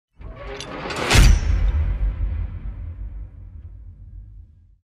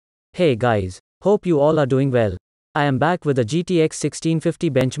Hey guys, hope you all are doing well. I am back with a GTX 1650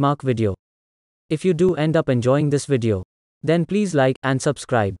 benchmark video. If you do end up enjoying this video, then please like and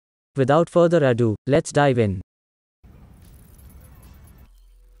subscribe. Without further ado, let's dive in.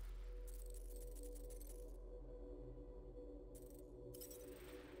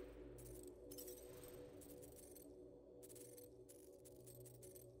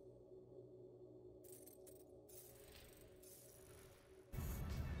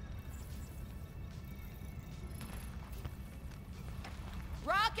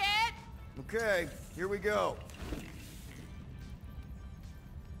 Rocket! Okay, here we go.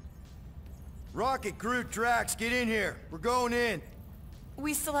 Rocket, Groot, Drax, get in here. We're going in.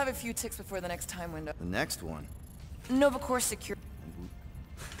 We still have a few ticks before the next time window. The next one. Nova Core secure.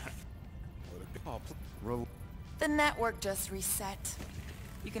 The network just reset.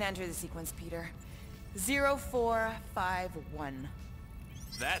 You can enter the sequence, Peter. 0451.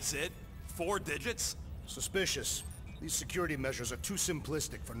 That's it? 4 digits? Suspicious. These security measures are too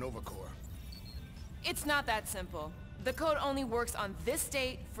simplistic for Nova Core. It's not that simple. The code only works on this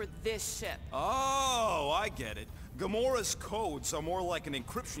date for this ship. Oh, I get it. Gamora's codes are more like an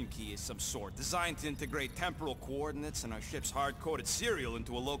encryption key of some sort, designed to integrate temporal coordinates and our ship's hard-coded serial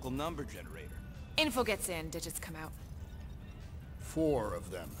into a local number generator. Info gets in, digits come out. 4 of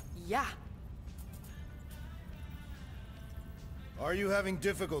them. Yeah. Are you having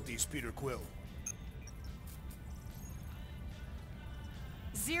difficulties, Peter Quill?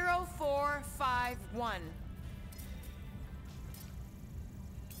 0451.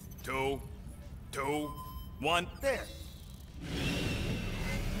 2, 2, 1. There.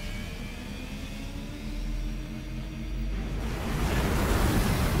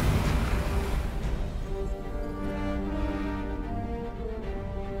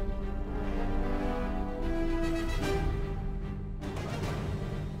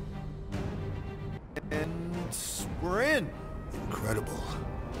 And we're in. Incredible. I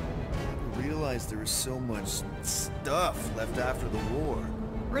didn't realize there was so much stuff left after the war.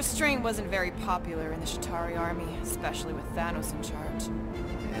 Restraint wasn't very popular in the Shatari army, especially with Thanos in charge.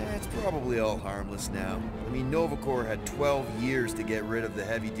 It's probably all harmless now. I mean, Nova Corps had 12 years to get rid of the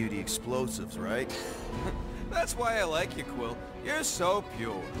heavy-duty explosives, right? That's why I like you, Quill. You're so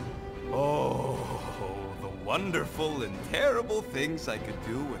pure. Oh, the wonderful and terrible things I could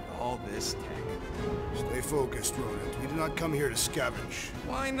do with all this tech. Stay focused, Rodent. We did not come here to scavenge.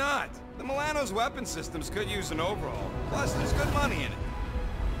 Why not? The Milano's weapon systems could use an overhaul. Plus, there's good money in it.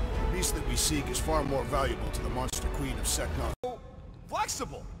 The beast that we seek is far more valuable to the monster queen of Seknov. Oh,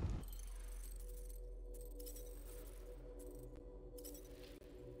 flexible!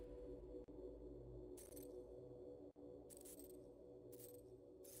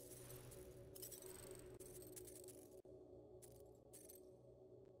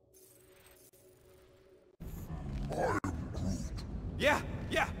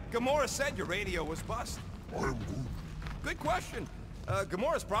 Yeah, Gamora said your radio was bust. Good question.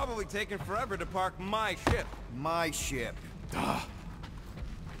 Gamora's probably taken forever to park my ship. My ship. Duh.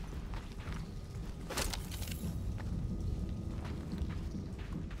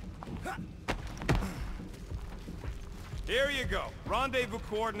 Here you go. Rendezvous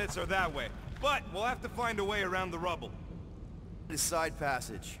coordinates are that way. But we'll have to find a way around the rubble. The side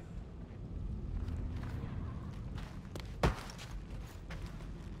passage.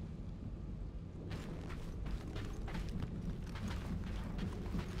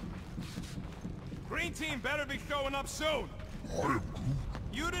 Green team better be showing up soon.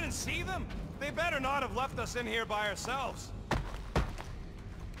 You didn't see them? They better not have left us in here by ourselves.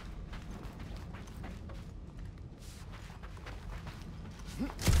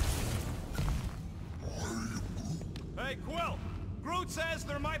 Hey, Quill! Groot says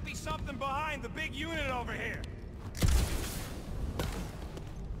there might be something behind the big unit over here.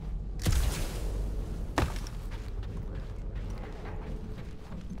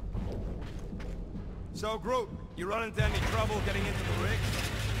 So, Groot, you run into any trouble getting into the rig?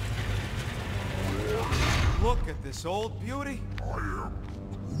 Look at this old beauty.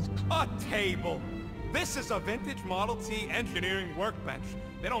 A table. This is a vintage Model T engineering workbench.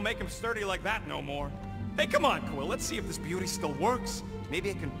 They don't make them sturdy like that no more. Hey, come on, Quill, let's see if this beauty still works.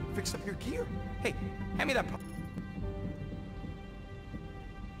 Maybe I can fix up your gear. Hey, hand me that...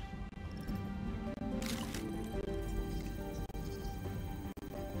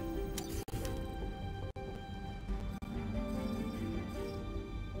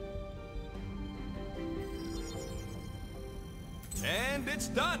 And it's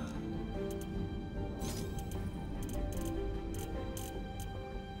done!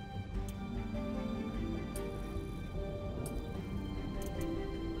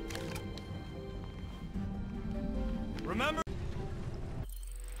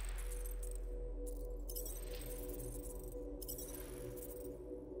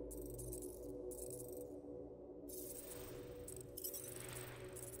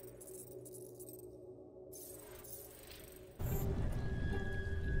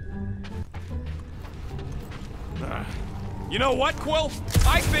 You know what, Quill?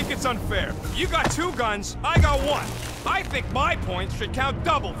 I think it's unfair. You got 2 guns, I got 1. I think my points should count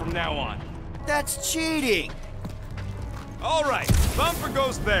double from now on. That's cheating! All right, Thumper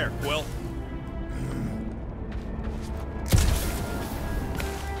goes there, Quill.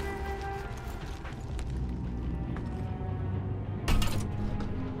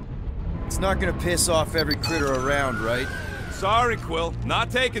 It's not gonna piss off every critter around, right? Sorry, Quill.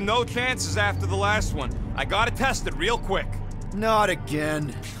 Not taking no chances after the last one. I gotta test it real quick. Not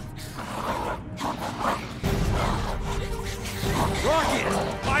again. Rocket!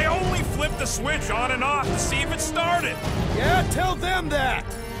 I only flipped the switch on and off to see if it started. Yeah, tell them that!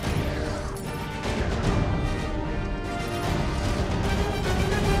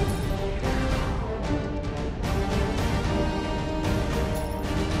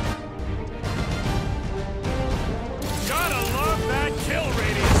 Gotta love that kill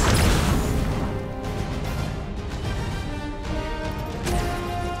radius.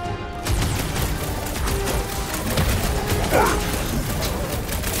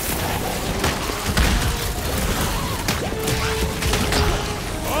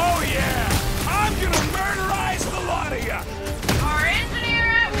 Oh yeah! I'm gonna murderize the lot of ya! Our engineer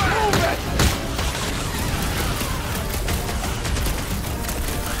at work! Move it!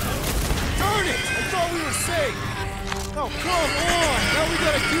 Darn it! I thought we were safe! Oh, come on! Now we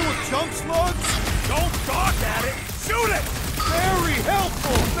gotta deal with junk slugs? Don't gawk at it! Shoot it! Very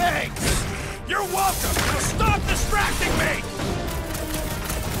helpful, thanks! You're welcome! Now stop distracting me!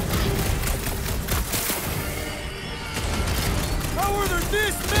 How are there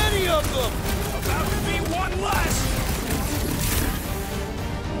this many of them? About to be 1 less!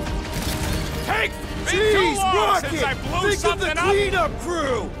 Take! Been too Jeez, long Rocket! since I blew Think of something the up! cleanup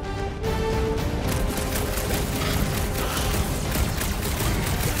crew!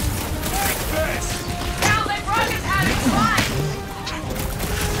 Like this! Sounds like Rocket's having fun!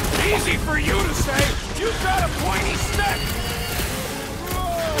 Easy for you to say! You've got a pointy stick!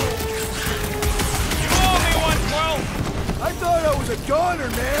 You owe me one, Quill! I thought I was a goner,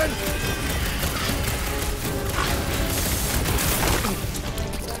 man!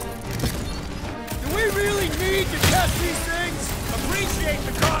 Do we really need to test these things? Appreciate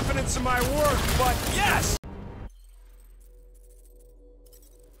the confidence in my work, but yes!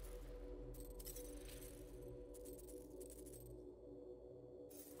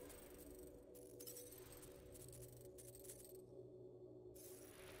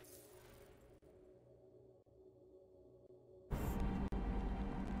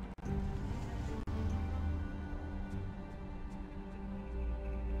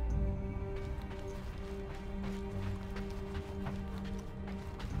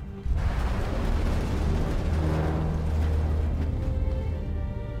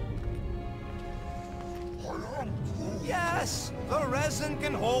 Yes! The resin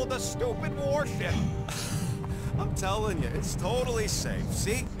can hold a stupid warship. I'm telling you, it's totally safe.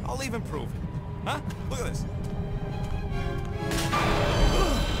 See? I'll even prove it. Huh? Look at this.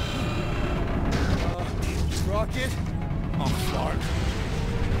 Rocket? I'm smart.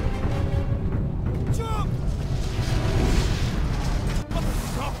 Jump!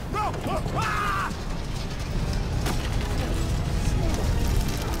 No! No! Ah!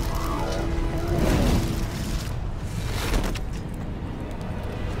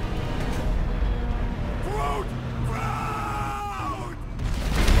 Groot! Groot!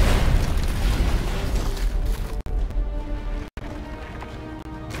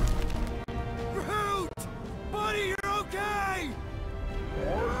 Groot! Buddy, you're okay!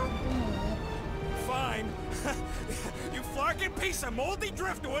 Fine. You flarkin' piece of moldy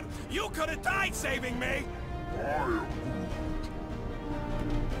driftwood! You could have died saving me! I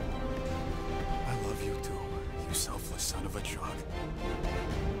love you too, you selfless son of a drug.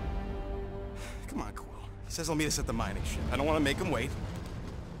 Come on, Quill. He says he'll meet us at the mining ship. I don't want to make him wait.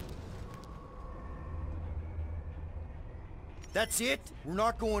 That's it? We're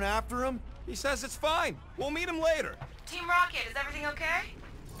not going after him? He says it's fine. We'll meet him later. Team Rocket, is everything okay?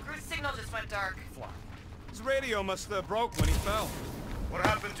 Groot's signal just went dark. His radio must have broke when he fell. What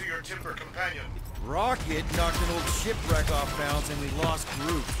happened to your timber companion? Rocket knocked an old shipwreck off balance and we lost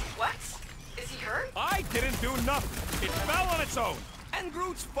Groot. What? Is he hurt? I didn't do nothing. It fell on its own. And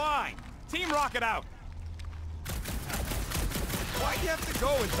Groot's fine. Team Rocket out. Why'd you have to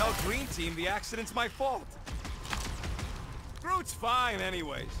go and tell Green Team the accident's my fault? Groot's fine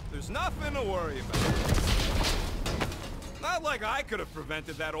anyways. There's nothing to worry about. Not like I could have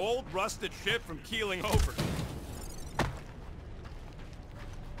prevented that old rusted ship from keeling over.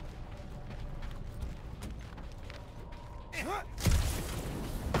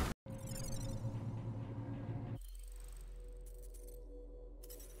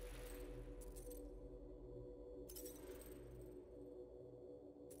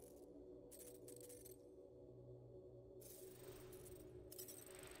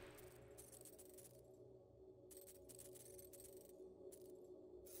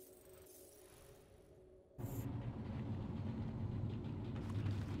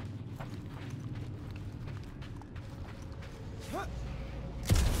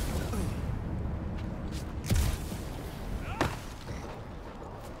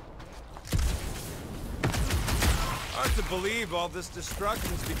 hard to believe all this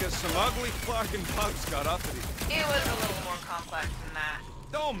destruction's because some ugly fucking bugs got uppity. It was a little more complex than that.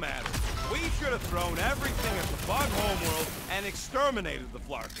 Don't matter. We should have thrown everything at the bug homeworld and exterminated the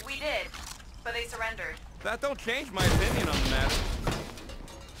Flark. We did, but they surrendered. That don't change my opinion on the matter.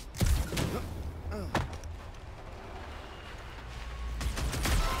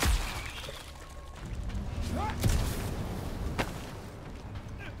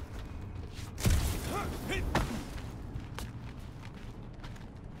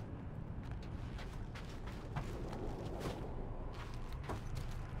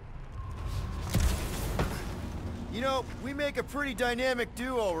 You know, we make a pretty dynamic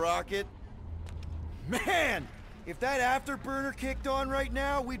duo, Rocket. Man, if that afterburner kicked on right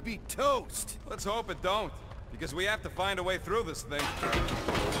now, we'd be toast. Let's hope it don't, because we have to find a way through this thing.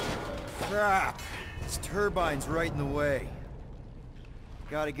 Crap. This turbine's right in the way.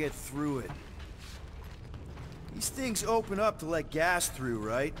 Gotta get through it. These things open up to let gas through,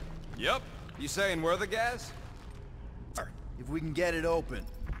 right? Yep. You saying we're the gas? If we can get it open.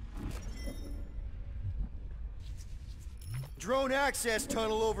 Drone access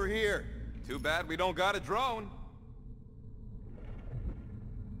tunnel over here. Too bad we don't got a drone.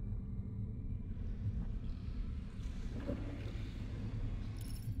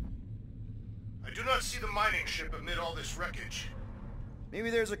 I do not see the mining ship amid all this wreckage. Maybe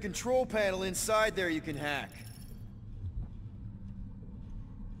there's a control panel inside there you can hack.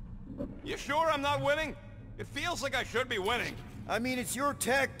 You sure I'm not winning? It feels like I should be winning. I mean, it's your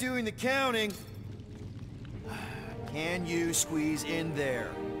tech doing the counting. Can you squeeze in there?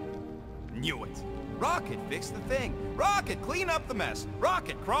 Knew it. Rocket, fix the thing. Rocket, clean up the mess.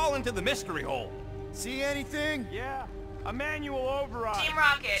 Rocket, crawl into the mystery hole. See anything? Yeah, a manual override. Team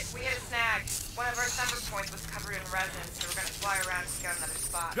Rocket, we hit a snag. One of our summer points was covered in resin, so we're gonna fly around and scout another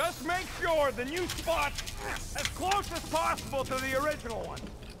spot. Just make sure the new spot's as close as possible to the original one.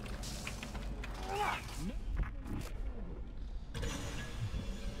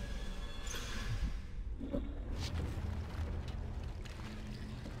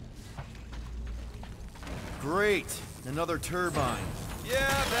 Great. Another turbine. Yeah,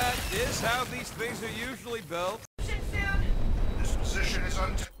 that is how these things are usually built. Soon. This position is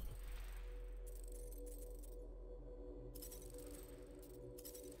untenable.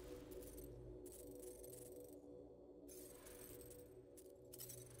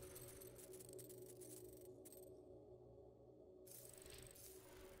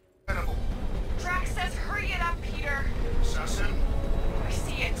 Drax says hurry it up, Peter. Assassin, I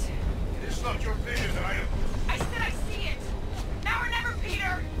see it. it is not your vision that I am... I said I see it. Now or never,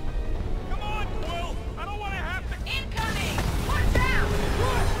 Peter. Come on, Quill! I don't want to have to... Incoming. Watch out.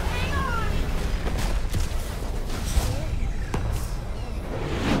 Hang on.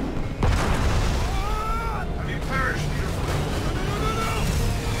 Have you perished, Peter?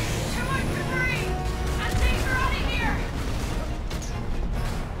 Too much debris. And things are out of here.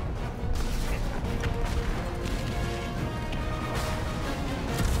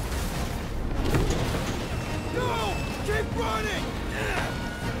 No! Keep running!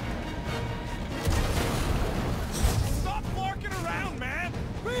 Stop larking around, man!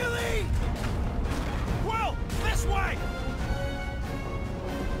 Really? Quill, this way!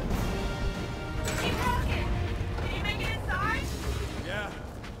 Team Rocket, can you make it inside? Yeah,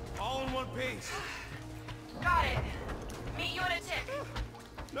 all in one piece. Got it. Meet you in a tick.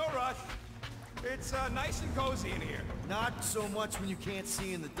 No rush. It's nice and cozy in here. Not so much when you can't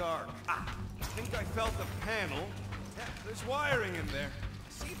see in the dark. I think I felt the panel. Yeah, there's wiring in there.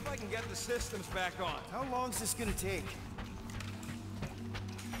 See if I can get the systems back on. How long's this gonna take?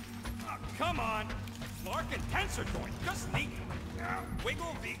 Oh, come on! Mark and tensor joint, just neat.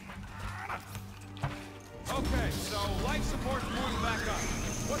 Wiggle the... Okay, so life support's moving back up.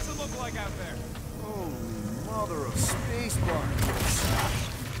 What's it look like out there? Holy mother of space bar.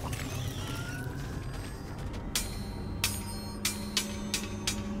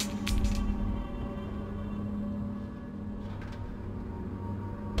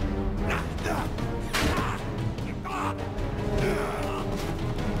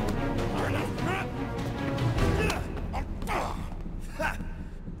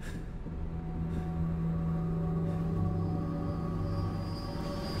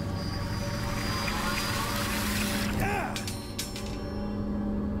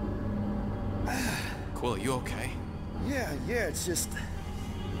 Quill, you okay? Yeah, it's just...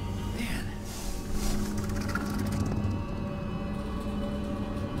 Man.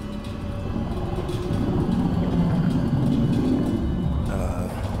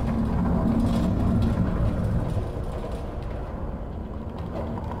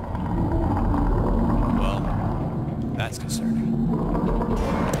 that's concerning.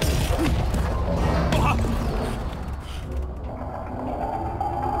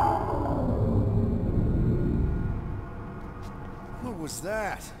 What was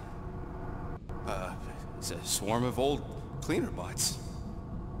that? It's a swarm of old cleaner bots.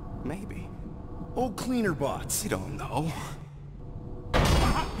 Maybe. Old cleaner bots. You don't know.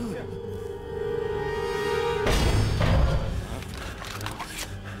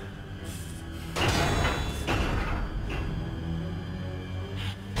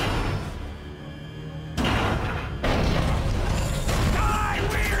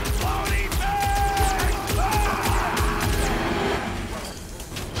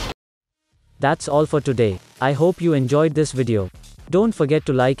 That's all for today. I hope you enjoyed this video. Don't forget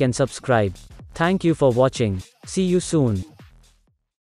to like and subscribe. Thank you for watching. See you soon.